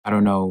I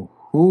don't know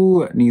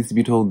who needs to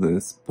be told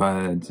this,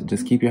 but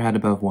just keep your head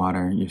above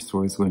water. Your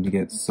story is going to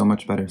get so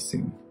much better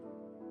soon.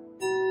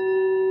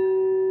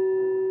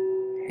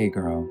 Hey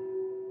girl.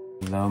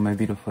 Hello my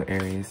beautiful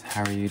Aries,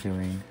 how are you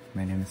doing?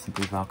 My name is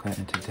SimplyVelca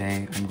and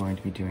today I'm going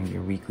to be doing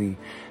your weekly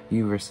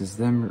you versus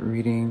them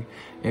reading.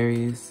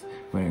 Aries,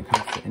 when it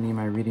comes to any of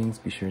my readings,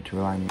 be sure to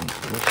rely on your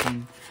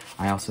intuition.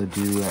 I also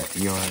do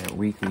your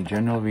weekly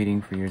general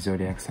reading for your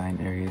zodiac sign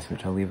Aries,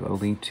 which I'll leave a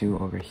link to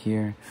over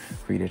here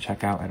for you to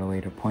check out at a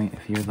later point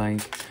if you'd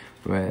like.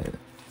 But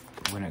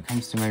when it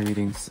comes to my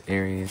readings,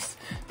 Aries,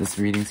 this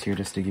reading's here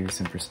just to give you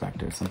some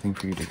perspective, something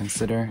for you to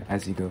consider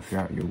as you go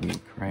throughout your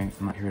week, right?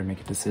 I'm not here to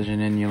make a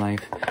decision in your life.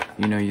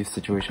 You know your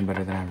situation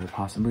better than I ever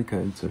possibly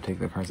could, so take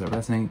the cards that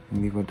resonate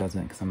and leave what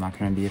doesn't, because I'm not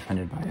going to be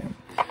offended by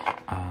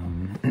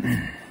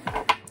it.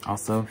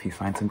 Also, if you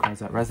find some cards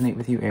that resonate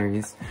with you,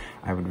 Aries,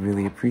 I would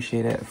really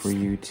appreciate it for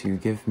you to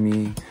give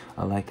me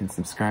a like and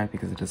subscribe,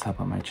 because it does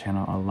help out my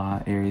channel a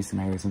lot, Aries,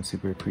 and I always am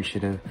super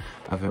appreciative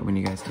of it when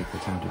you guys take the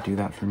time to do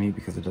that for me,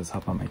 because it does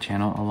help out my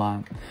channel a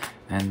lot.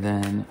 And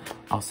then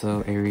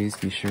also, Aries,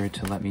 be sure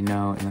to let me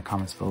know in the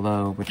comments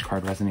below which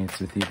card resonates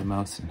with you the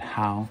most and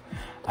how.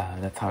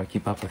 That's how I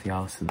keep up with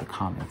y'all, through the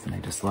comments, and I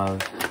just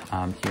love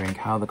hearing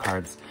how the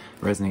cards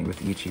resonate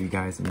with each of you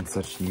guys in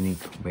such unique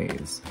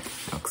ways.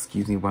 Now,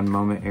 excuse me one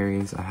moment,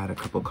 Aries, I had a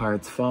couple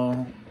cards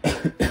fall.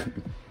 I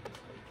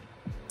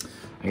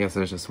guess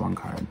there's just one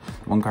card.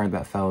 One card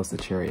that fell is the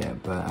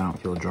Chariot, but I don't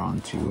feel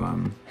drawn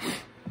to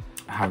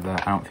have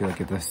that. I don't feel like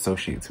it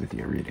associates with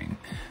your reading.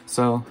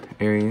 So,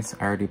 Aries,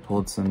 I already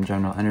pulled some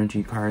general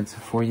energy cards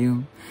for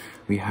you.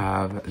 We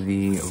have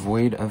the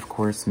Void of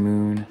Course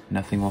Moon,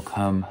 nothing will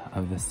come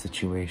of this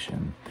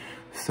situation.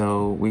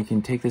 So we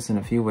can take this in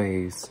a few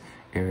ways,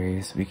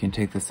 Aries. We can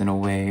take this in a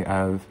way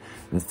of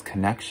this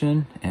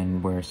connection,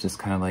 and where it's just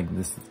kind of like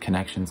this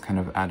connection's kind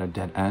of at a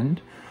dead end,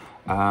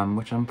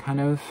 which I'm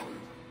kind of,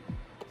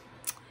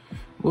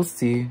 we'll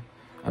see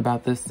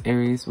about this,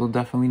 Aries. We'll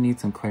definitely need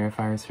some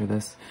clarifiers for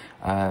this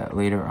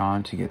later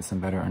on to get some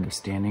better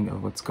understanding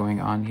of what's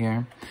going on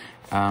here.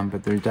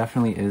 But there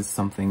definitely is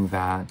something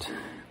that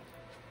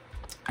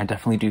I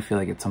definitely do feel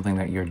like it's something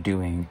that you're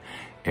doing,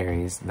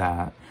 Aries,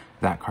 that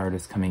card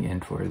is coming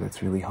in for,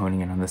 that's really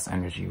honing in on this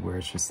energy where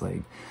it's just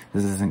like,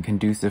 this isn't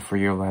conducive for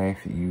your life.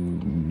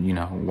 You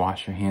know,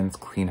 wash your hands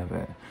clean of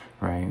it,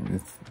 right?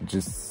 It's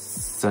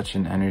just such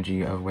an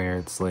energy of where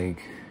it's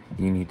like,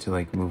 you need to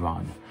like move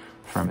on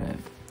from it.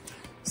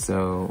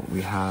 So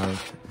we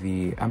have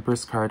the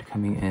Empress card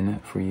coming in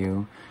for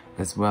you,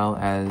 as well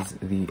as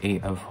the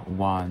Eight of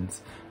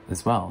Wands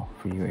as well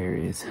for you,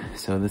 Aries.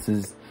 So this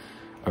is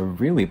a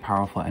really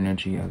powerful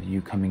energy of you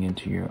coming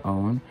into your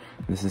own.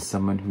 This is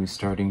someone who's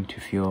starting to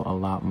feel a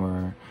lot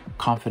more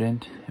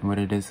confident in what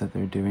it is that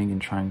they're doing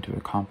and trying to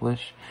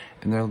accomplish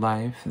in their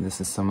life.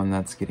 This is someone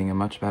that's getting a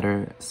much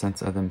better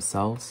sense of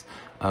themselves,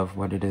 of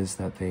what it is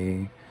that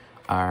they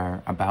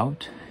are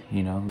about,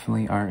 you know,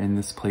 definitely are in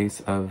this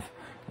place of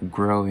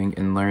growing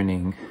and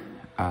learning,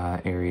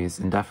 Aries.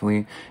 And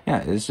definitely,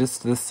 yeah, it's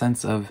just this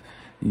sense of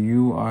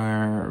you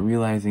are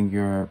realizing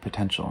your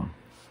potential.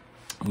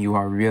 You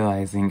are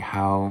realizing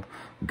how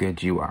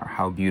good you are,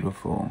 how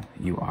beautiful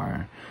you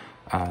are,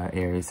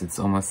 Aries. It's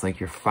almost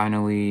like you're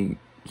finally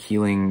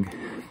healing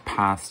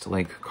past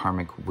like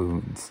karmic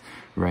wounds,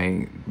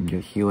 right?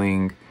 You're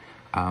healing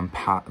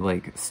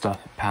like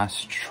stuff,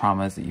 past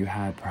traumas that you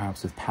had,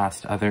 perhaps with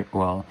past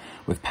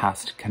with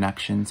past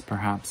connections,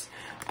 perhaps,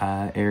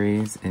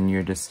 Aries, and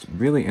you're just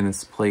really in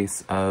this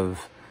place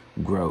of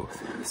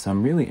growth. So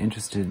I'm really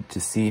interested to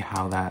see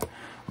how that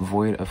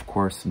Void of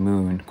Course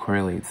Moon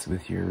correlates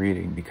with your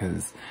reading,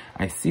 because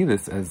I see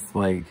this as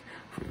like,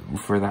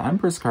 for the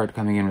Empress card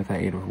coming in with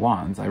that Eight of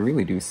Wands, I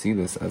really do see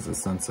this as a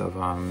sense of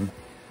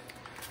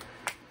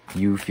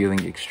you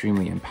feeling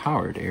extremely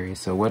empowered, Aries.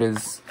 So what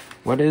is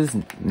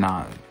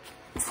not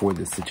for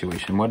this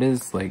situation? What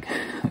is like,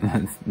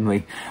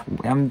 like,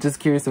 I'm just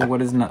curious of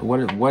what is not,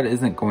 what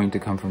isn't going to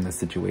come from this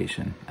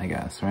situation, I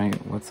guess, right?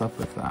 What's up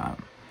with that?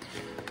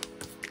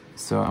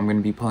 So I'm going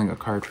to be pulling a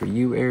card for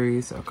you,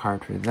 Aries, a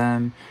card for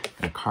them,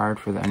 and a card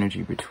for the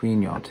energy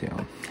between y'all two.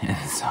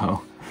 And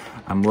so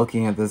I'm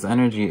looking at this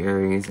energy,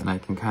 Aries, and I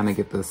can kind of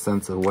get the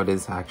sense of what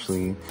is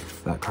actually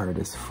that card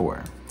is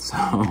for.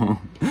 So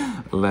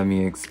let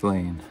me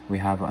explain. We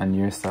have on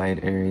your side,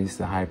 Aries,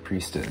 the High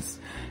Priestess.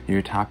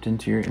 You're tapped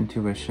into your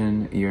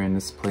intuition. You're in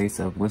this place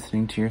of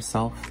listening to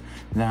yourself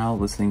now,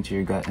 listening to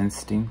your gut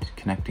instinct,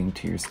 connecting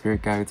to your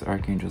spirit guides,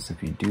 archangels,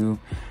 if you do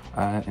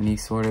any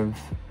sort of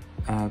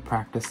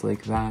practice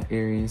like that,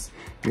 Aries.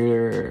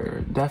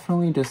 You're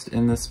definitely just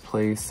in this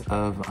place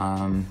of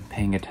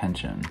paying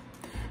attention,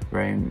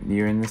 right?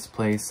 You're in this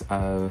place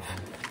of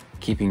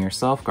keeping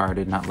yourself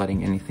guarded, not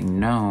letting anything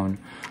known,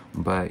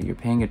 but you're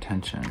paying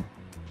attention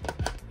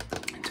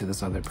to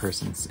this other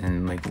person's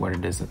and like what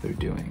it is that they're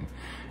doing.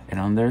 And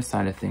on their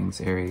side of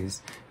things,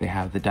 Aries, they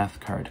have the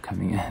Death card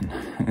coming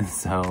in.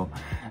 So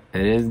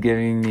it is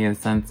giving me a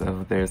sense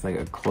of there's like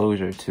a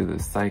closure to the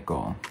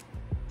cycle,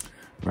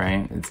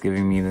 right? It's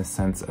giving me the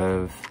sense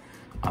of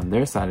on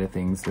their side of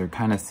things, they're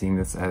kind of seeing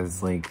this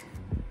as like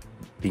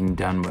being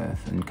done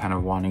with and kind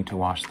of wanting to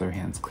wash their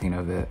hands clean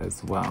of it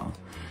as well,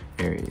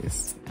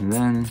 Aries. And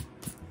then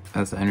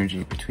as the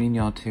energy between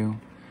y'all two,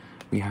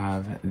 we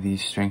have the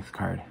Strength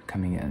card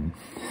coming in.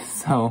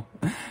 So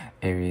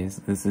Aries,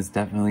 this is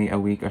definitely a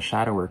week of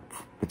shadow work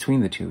between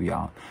the two of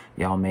y'all.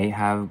 Y'all may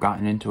have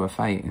gotten into a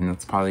fight, and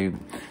that's probably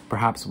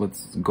perhaps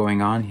what's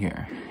going on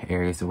here,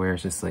 Aries, where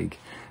it's just like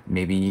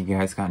maybe you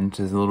guys got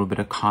into a little bit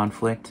of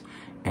conflict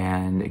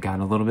and it got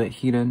a little bit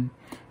heated,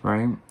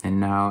 right? And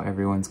now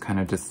everyone's kind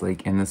of just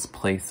like in this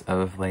place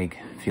of like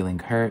feeling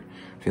hurt,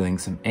 feeling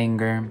some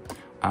anger,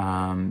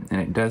 and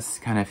it does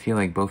kind of feel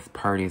like both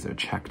parties are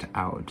checked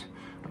out.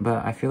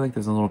 But I feel like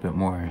there's a little bit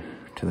more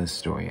to this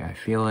story. I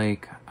feel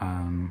like,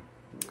 I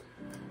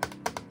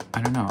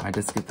don't know, I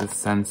just get this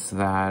sense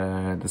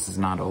that this is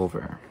not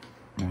over,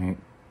 right?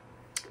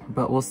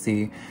 But we'll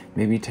see.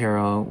 Maybe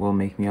tarot will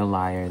make me a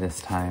liar this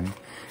time,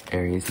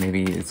 Aries.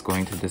 Maybe it's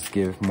going to just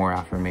give more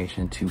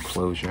affirmation to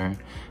closure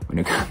when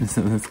it comes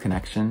to this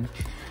connection.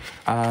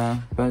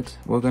 But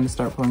we're going to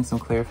start pulling some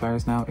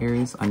clarifiers now,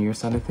 Aries, on your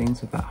side of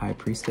things with that High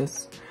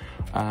Priestess.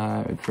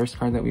 The first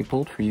card that we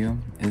pulled for you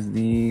is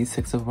the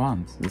Six of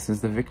Wands. This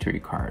is the Victory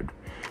card.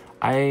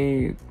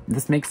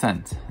 This makes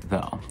sense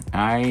though.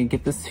 I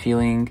get this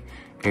feeling,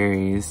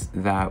 Aries,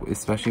 that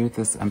especially with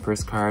this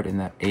Empress card and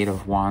that Eight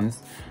of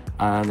Wands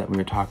that we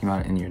were talking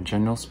about in your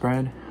general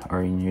spread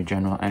or in your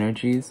general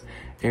energies,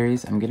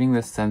 Aries, I'm getting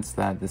this sense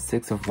that the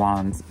Six of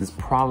Wands is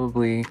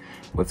probably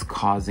what's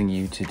causing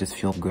you to just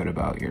feel good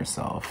about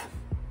yourself.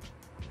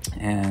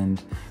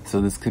 And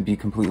so this could be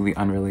completely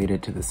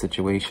unrelated to the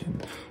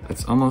situation.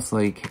 It's almost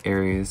like,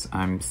 Aries,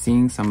 I'm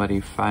seeing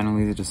somebody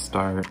finally just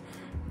start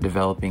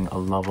developing a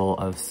level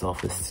of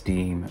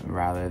self-esteem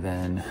rather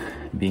than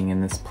being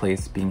in this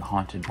place being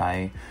haunted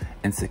by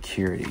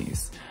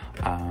insecurities.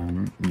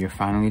 You're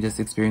finally just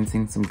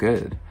experiencing some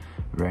good,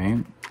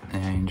 right?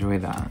 And I enjoy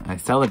that. I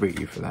celebrate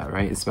you for that,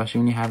 right? Especially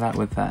when you have that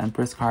with the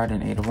Empress card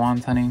and Eight of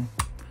Wands, honey.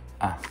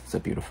 Ah, so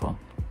beautiful.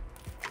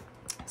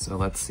 So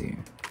let's see.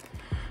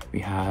 We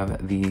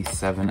have the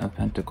Seven of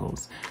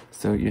Pentacles.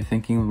 So you're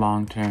thinking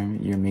long-term,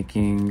 you're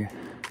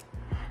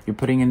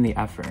putting in the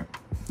effort.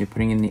 You're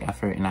putting in the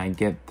effort, and I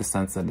get the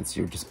sense that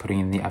you're just putting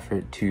in the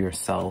effort to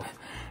yourself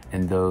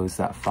and those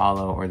that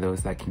follow or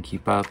those that can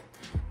keep up,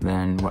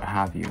 then what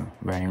have you,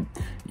 right?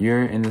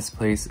 You're in this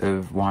place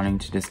of wanting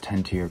to just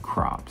tend to your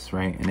crops,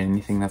 right? And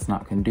anything that's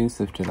not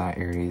conducive to that,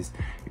 Aries,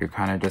 you're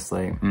kind of just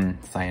like,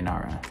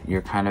 sayonara.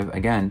 You're kind of,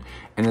 again,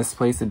 in this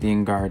place of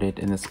being guarded,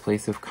 in this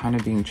place of kind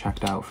of being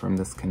checked out from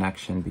this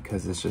connection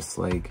because it's just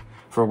like,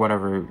 for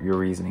whatever your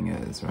reasoning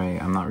is,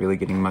 right? I'm not really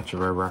getting much of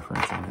a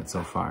reference on it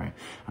so far.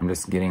 I'm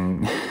just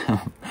getting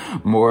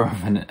more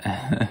of an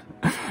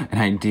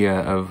idea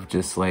of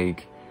just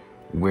like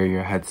where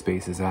your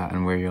headspace is at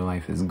and where your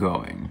life is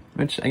going.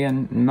 Which,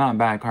 again, not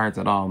bad cards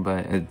at all,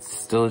 but it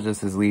still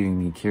just is leaving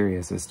me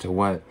curious as to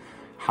what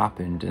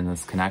happened in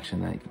this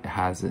connection that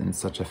has it in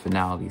such a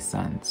finality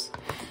sense.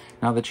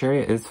 Now, the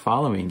Chariot is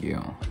following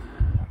you,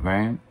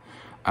 right?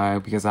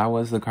 Because that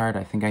was the card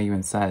I think I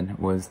even said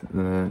was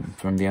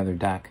from the other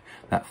deck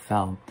that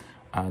fell.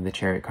 The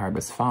Chariot card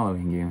was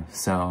following you.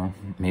 So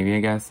maybe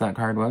I guess that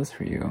card was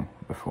for you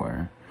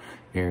before,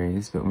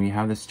 Aries. But when you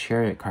have this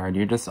Chariot card,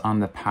 you're just on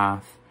the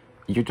path.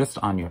 You're just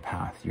on your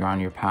path. You're on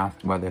your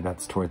path, whether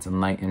that's towards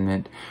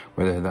enlightenment,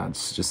 whether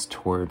that's just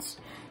towards...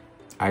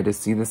 I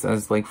just see this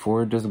as like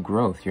forward just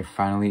growth.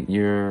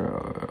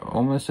 You're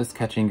almost just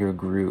catching your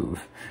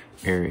groove,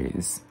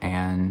 Aries.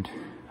 And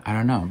I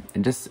don't know.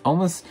 It just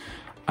almost...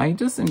 I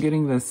just am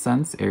getting this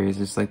sense, Aries,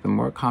 just like the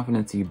more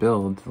confidence you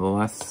build, the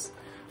less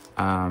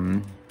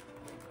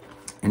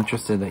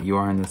interested that you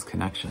are in this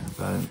connection.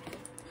 But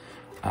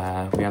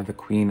we have the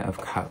Queen of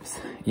Cups.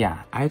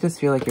 Yeah, I just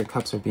feel like your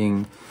cups are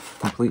being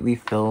completely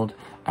filled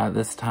at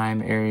this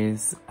time,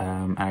 Aries.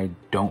 I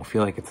don't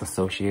feel like it's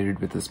associated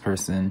with this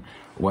person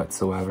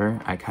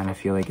whatsoever. I kind of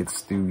feel like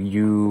it's through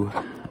you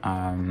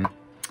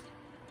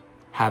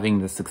having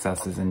the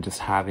successes and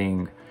just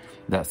having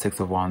that Six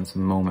of Wands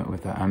moment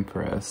with the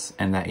Empress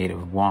and that Eight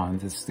of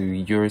Wands. Is through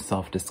your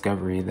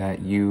self-discovery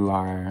that you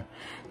are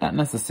not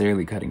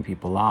necessarily cutting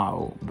people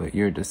out, but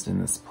you're just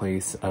in this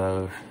place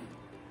of,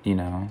 you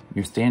know,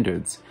 your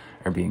standards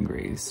are being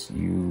raised.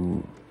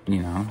 You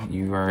know,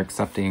 you are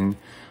accepting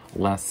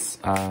less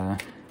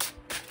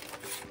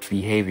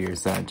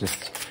behaviors that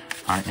just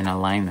aren't in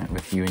alignment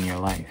with you in your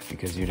life,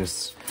 because you're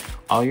just,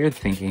 all you're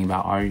thinking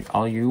about,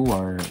 all you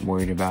are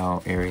worried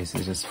about, Aries,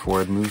 is just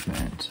forward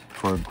movement,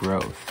 forward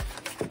growth.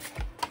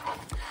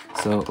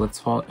 So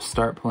let's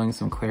start pulling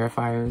some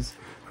clarifiers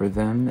for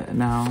them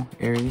now,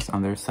 Aries,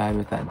 on their side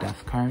with that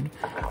Death card,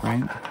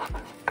 right?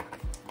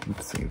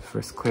 Let's see, the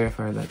first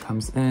clarifier that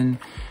comes in,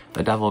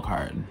 the Devil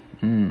card.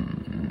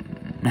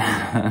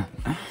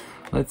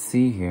 Let's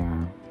see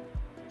here.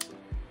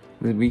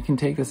 We can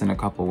take this in a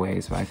couple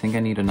ways, but I think I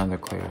need another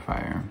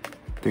clarifier.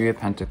 Three of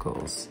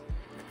Pentacles.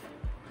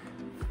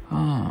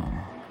 Oh.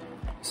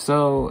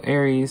 So,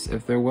 Aries,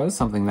 if there was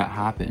something that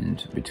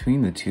happened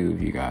between the two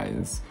of you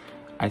guys,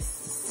 I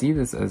see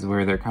this as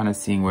where they're kind of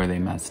seeing where they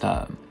messed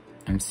up.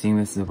 I'm seeing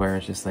this as where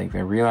it's just like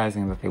they're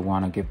realizing that they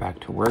want to get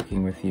back to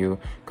working with you,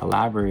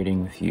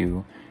 collaborating with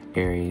you,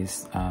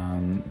 Aries,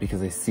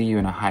 because they see you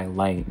in a high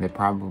light. They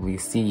probably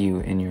see you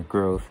in your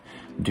growth,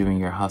 doing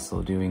your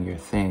hustle, doing your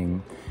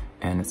thing.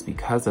 And it's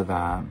because of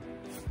that,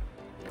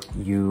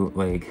 you,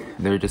 like,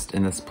 they're just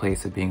in this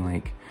place of being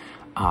like,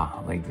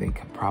 like they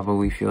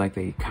probably feel like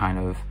they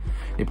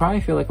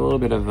probably feel like a little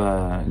bit of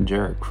a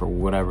jerk for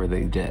whatever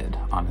they did,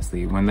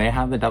 honestly. When they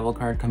have the Devil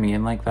card coming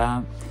in like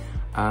that,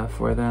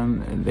 for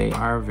them, they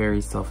are very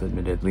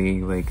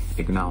self-admittedly, like,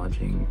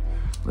 acknowledging,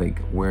 like,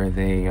 where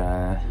they,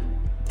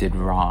 did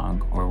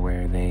wrong, or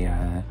where they,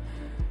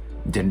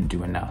 didn't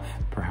do enough,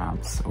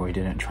 perhaps, or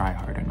didn't try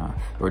hard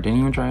enough, or didn't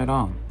even try at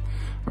all,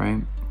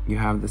 right? You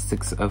have the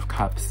Six of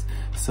Cups.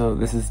 So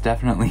this is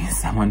definitely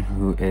someone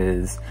who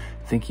is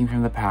thinking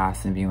from the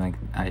past and being like,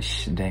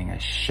 dang, I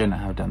shouldn't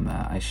have done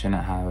that. I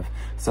shouldn't have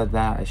said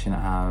that. I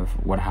shouldn't have,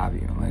 what have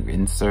you. Like,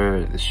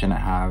 insert shouldn't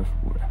have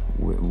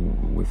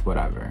with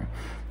whatever.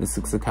 The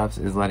Six of Cups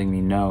is letting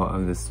me know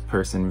of this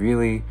person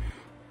really,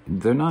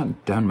 they're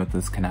not done with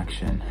this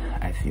connection,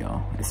 I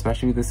feel.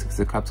 Especially with the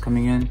Six of Cups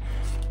coming in.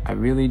 I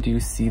really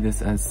do see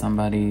this as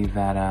somebody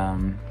that,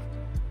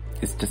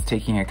 is just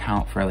taking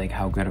account for, like,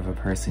 how good of a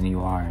person you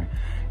are,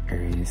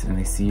 Aries, and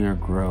they see your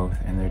growth,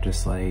 and they're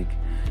just like,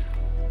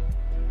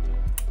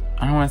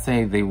 I don't want to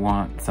say they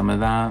want some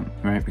of that,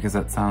 right? Because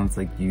that sounds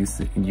like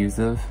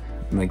abusive,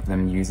 like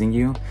them using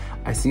you.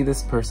 I see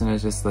this person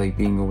as just like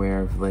being aware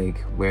of, like,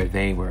 where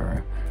they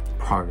were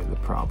part of the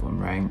problem,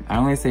 right? I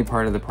only say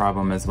part of the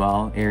problem as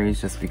well,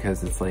 Aries, just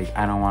because it's like,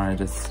 I don't want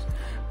to just,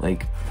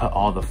 like, put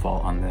all the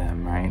fault on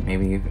them, right?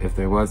 Maybe if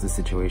there was a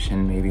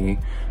situation, maybe,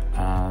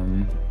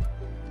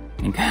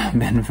 it could have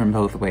been from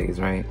both ways,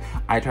 right?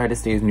 I try to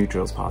stay as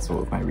neutral as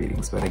possible with my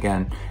readings, but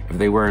again, if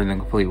they were then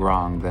completely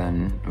wrong,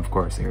 then of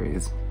course,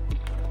 Aries.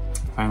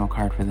 Final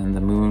card for them,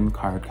 the Moon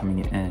card coming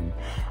in.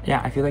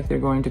 Yeah, I feel like they're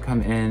going to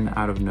come in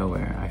out of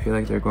nowhere. I feel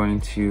like they're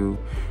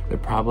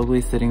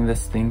probably sitting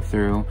this thing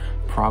through.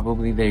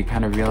 Probably they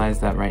kind of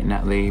realize that right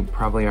now, they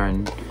probably are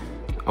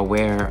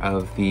aware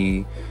of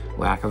the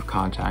lack of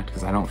contact,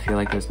 because I don't feel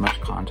like there's much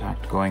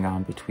contact going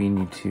on between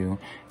you two,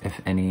 if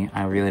any.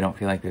 I really don't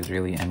feel like there's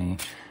really any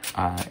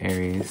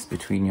Aries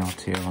between y'all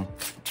two,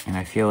 and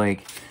I feel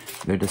like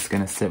they're just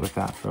gonna sit with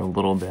that for a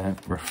little bit,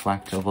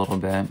 reflect a little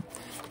bit,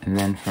 and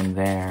then from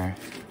there,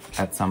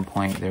 at some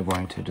point, they're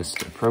going to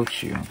just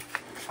approach you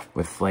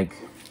with, like,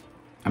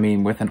 I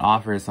mean, with an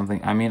offer or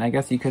something. I mean, I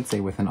guess you could say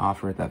with an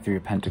offer at that Three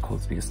of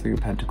Pentacles, because Three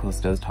of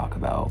Pentacles does talk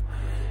about,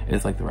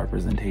 it's like the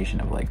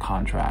representation of, like,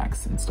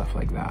 contracts and stuff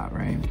like that,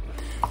 right?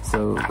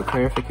 So the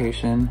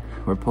clarification,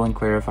 we're pulling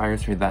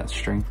clarifiers for that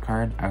Strength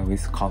card. I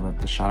always call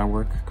that the shadow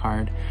work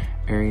card,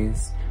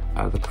 Aries.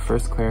 The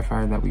first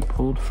clarifier that we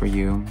pulled for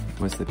you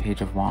was the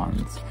Page of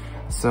Wands.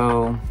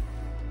 So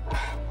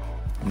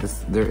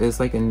there is,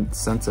 like, a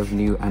sense of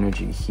new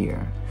energy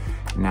here.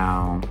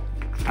 Now,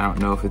 I don't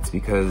know if it's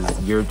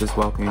because you're just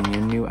welcoming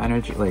in new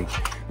energy. Like,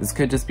 this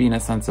could just be in a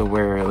sense of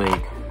where,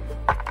 like,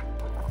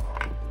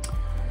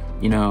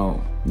 you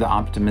know, the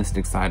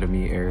optimistic side of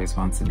me, Aries,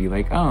 wants to be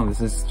like, oh,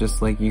 this is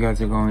just like, you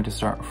guys are going to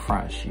start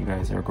fresh. You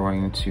guys are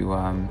going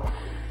to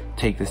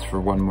take this for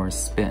one more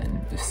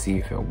spin to see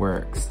if it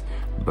works.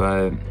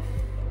 But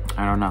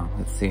I don't know.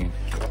 Let's see.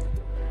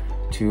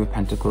 Two of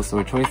Pentacles. So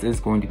a choice is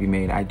going to be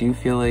made. I do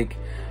feel like,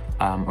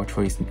 or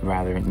choice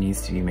rather, it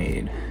needs to be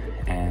made.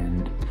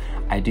 And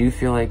I do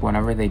feel like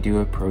whenever they do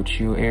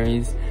approach you,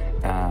 Aries,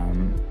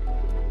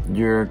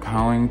 you're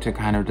going to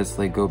kind of just,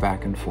 like, go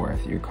back and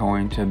forth. You're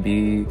going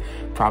to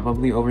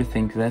probably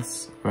overthink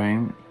this,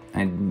 right?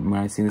 And when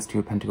I see this Two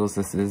of Pentacles,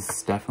 this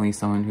is definitely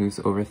someone who's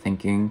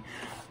overthinking,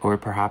 or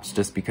perhaps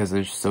just because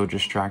they're so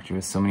distracted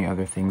with so many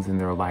other things in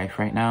their life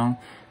right now,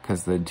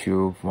 because the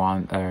Two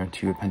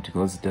of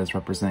Pentacles does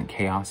represent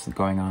chaos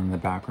going on in the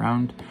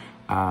background.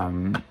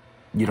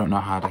 You don't know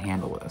how to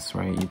handle this,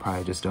 right? You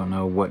probably just don't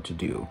know what to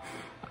do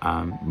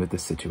with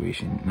this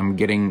situation. And I'm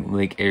getting,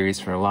 like, Aries,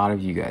 for a lot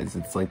of you guys,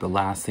 it's like the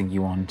last thing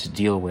you want to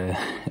deal with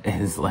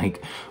is,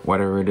 like,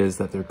 whatever it is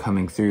that they're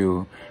coming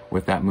through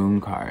with that Moon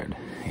card,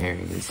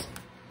 Aries.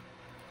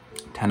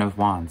 Ten of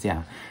Wands,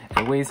 yeah.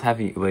 It weighs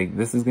heavy. Like,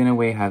 this is gonna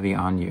weigh heavy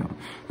on you.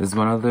 This is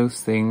one of those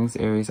things,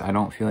 Aries, I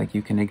don't feel like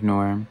you can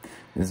ignore.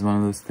 This is one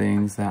of those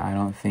things that I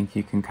don't think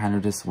you can kind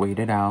of just wait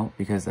it out,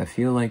 because I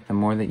feel like the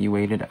more that you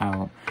wait it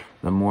out,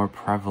 the more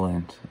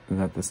prevalent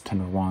that this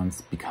Ten of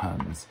Wands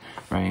becomes,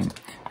 right?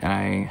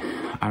 And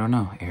I don't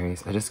know,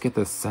 Aries, I just get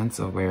this sense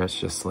of where it's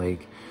just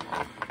like,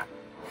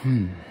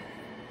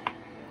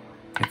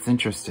 it's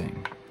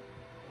interesting.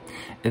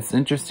 It's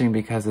interesting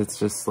because it's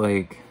just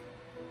like,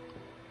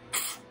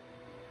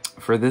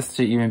 for this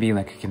to even be,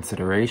 like, a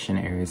consideration,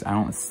 Aries, I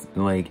don't,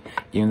 like,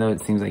 even though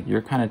it seems like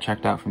you're kind of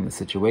checked out from the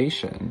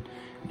situation,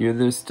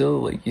 there's still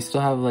like, you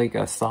still have like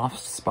a soft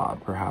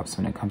spot perhaps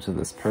when it comes to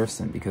this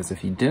person, because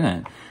if you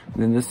didn't,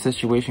 then this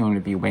situation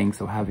wouldn't be weighing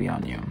so heavy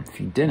on you. If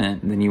you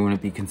didn't, then you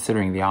wouldn't be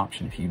considering the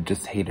option. If you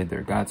just hated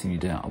their guts and you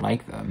didn't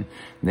like them,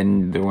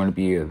 then there wouldn't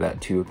be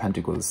that Two of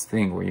Pentacles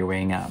thing where you're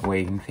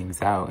weighing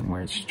things out and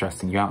where it's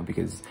stressing you out,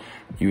 because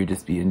you would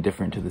just be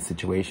indifferent to the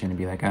situation and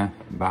be like,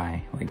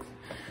 bye. Like,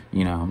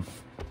 you know,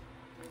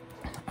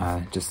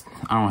 just,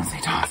 I don't want to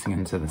say tossing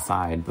them to the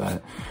side,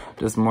 but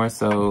just more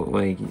so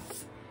like,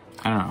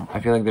 I don't know. I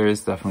feel like there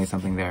is definitely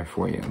something there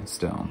for you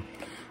still.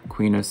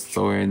 Queen of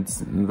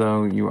Swords,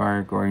 though, you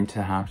are going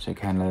to have to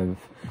kind of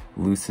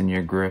loosen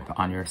your grip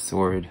on your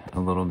sword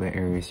a little bit,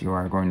 Aries. You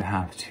are going to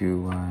have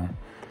to,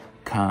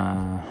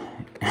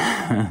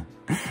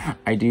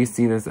 I do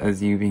see this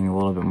as you being a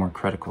little bit more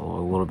critical,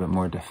 a little bit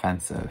more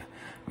defensive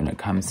when it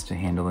comes to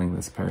handling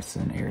this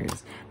person,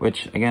 Aries.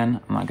 Which, again,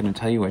 I'm not going to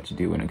tell you what to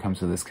do when it comes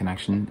to this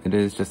connection. It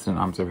is just an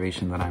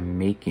observation that I'm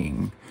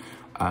making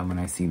when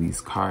I see these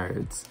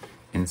cards.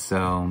 And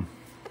so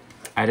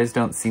I just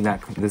don't see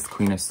that this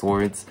Queen of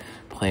Swords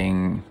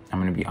playing, I'm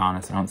going to be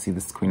honest, I don't see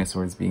this Queen of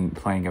Swords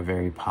playing a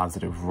very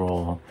positive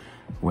role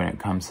when it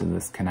comes to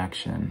this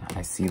connection.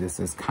 I see this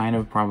as kind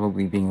of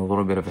probably being a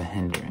little bit of a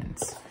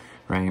hindrance,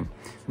 right?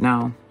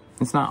 Now,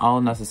 it's not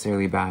all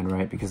necessarily bad,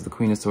 right? Because the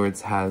Queen of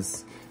Swords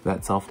has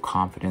that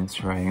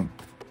self-confidence, right?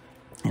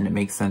 And it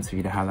makes sense for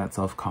you to have that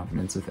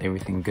self-confidence with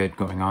everything good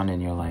going on in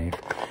your life.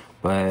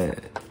 But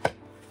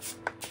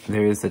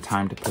there is a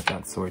time to put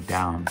that sword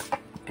down,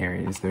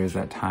 Aries. There is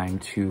that time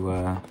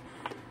to,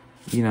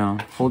 you know,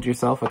 hold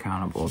yourself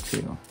accountable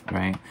too,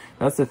 right?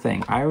 That's the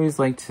thing. I always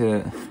like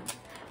to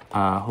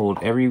hold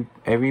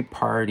every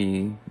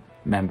party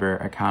member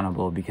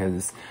accountable,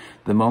 because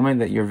the moment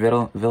that you're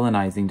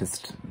villainizing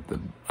just the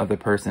other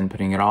person,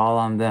 putting it all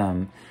on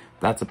them,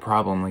 that's a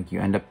problem. Like, you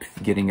end up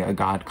getting a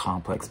God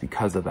complex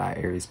because of that,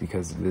 Aries,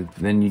 because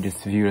then you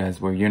just view it as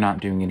where you're not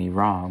doing any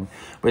wrong,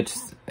 which,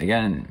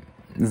 again,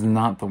 is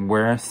not the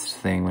worst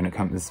thing when it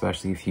comes,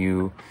 especially if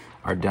you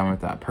are done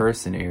with that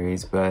person,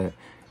 Aries, but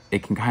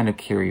it can kind of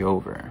carry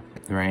over,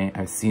 right?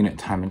 I've seen it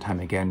time and time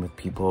again with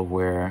people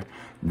where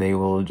they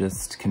will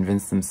just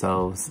convince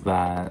themselves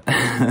that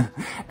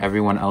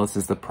everyone else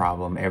is the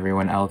problem,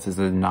 everyone else is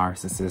a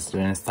narcissist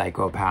and a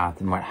psychopath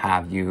and what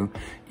have you,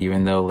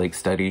 even though like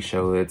studies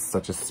show it's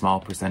such a small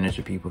percentage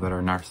of people that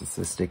are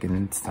narcissistic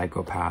and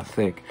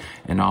psychopathic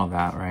and all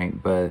that,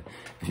 right? But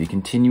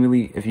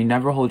if you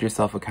never hold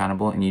yourself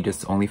accountable and you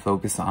just only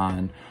focus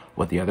on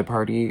what the other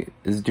party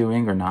is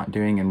doing or not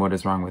doing and what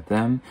is wrong with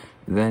them,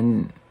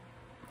 then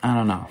I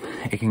don't know,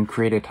 it can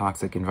create a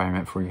toxic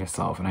environment for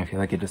yourself, and I feel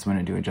like it just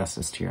wouldn't do a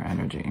justice to your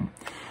energy.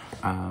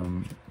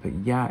 But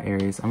yeah,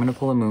 Aries, I'm going to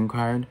pull a moon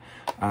card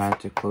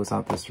to close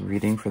out this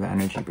reading for the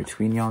energy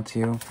between y'all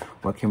two.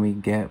 What can we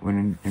get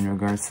in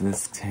regards to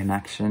this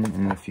connection,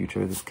 in the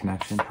future of this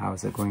connection? How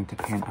is it going to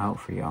pan out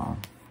for y'all?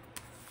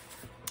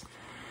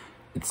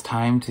 It's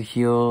time to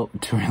heal,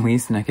 to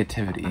release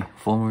negativity.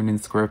 Full moon in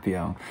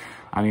Scorpio.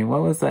 I mean,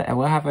 what was that?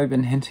 What have I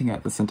been hinting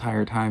at this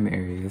entire time,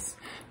 Aries?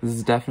 This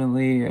is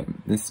definitely,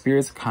 the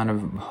spirit's kind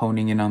of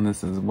honing in on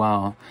this as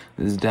well.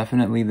 There's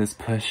definitely this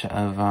push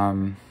of,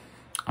 I'm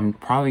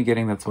probably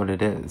getting that's what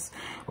it is,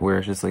 where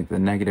it's just like the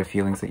negative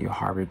feelings that you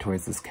harbor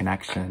towards this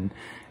connection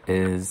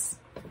is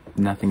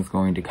nothing's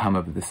going to come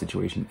of the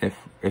situation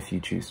if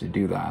you choose to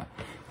do that.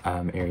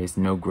 Aries,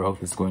 no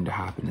growth is going to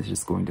happen. It's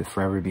just going to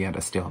forever be at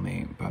a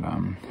stalemate. But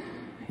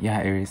yeah,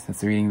 Aries,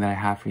 that's the reading that I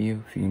have for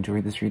you. If you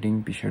enjoyed this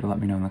reading, be sure to let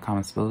me know in the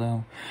comments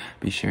below.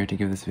 Be sure to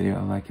give this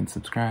video a like and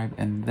subscribe,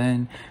 and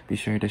then be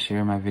sure to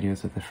share my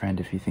videos with a friend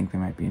if you think they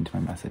might be into my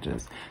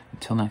messages.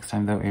 Until next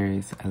time though,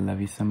 Aries, I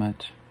love you so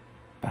much.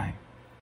 Bye.